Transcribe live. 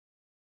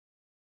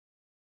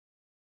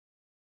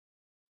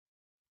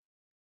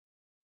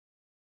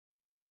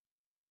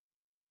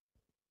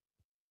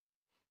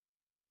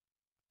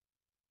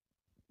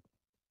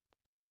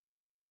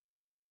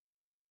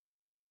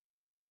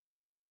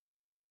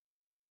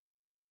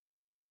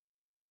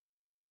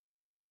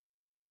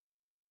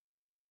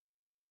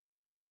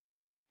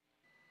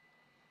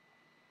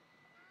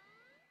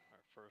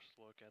first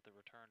look at the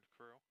returned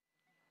crew.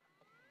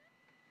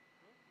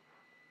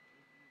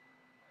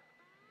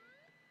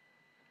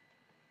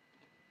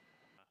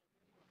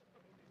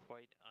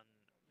 Quite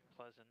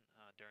unpleasant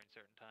during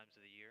certain times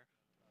of the year.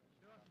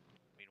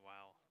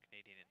 Meanwhile,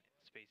 Canadian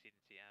Space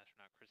Agency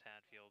astronaut Chris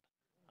Hadfield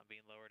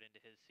being lowered into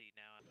his seat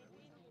now.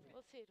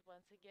 We'll see it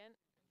once again.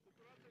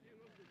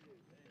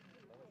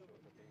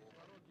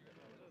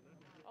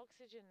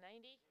 Oxygen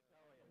 90.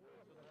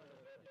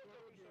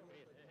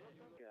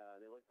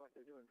 They look like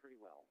they're doing pretty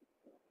well.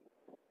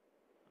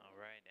 All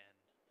right, and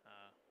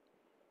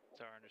it's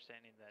our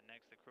understanding that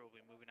next the crew will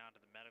be moving on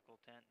to the medical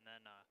tent and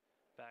then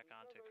back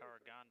onto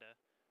Karaganda.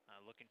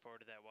 Looking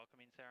forward to that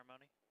welcoming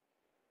ceremony.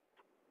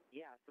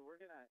 Yeah, so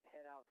we're going to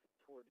head out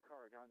toward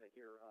Karaganda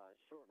here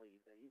shortly.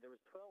 There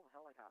was 12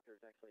 helicopters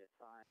actually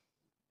assigned.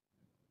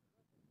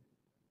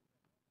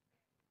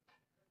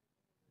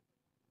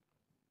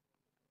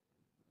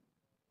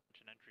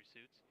 Entry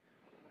suits.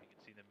 You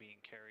can see them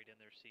being carried in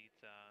their seats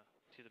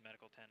to the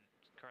medical tent,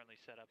 currently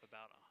set up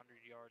about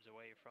 100 yards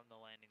away from the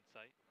landing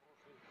site.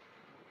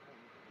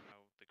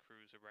 The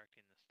crew's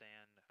erecting the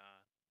stand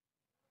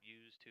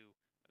used to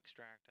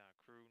extract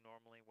crew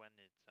normally when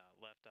it's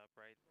left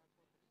upright.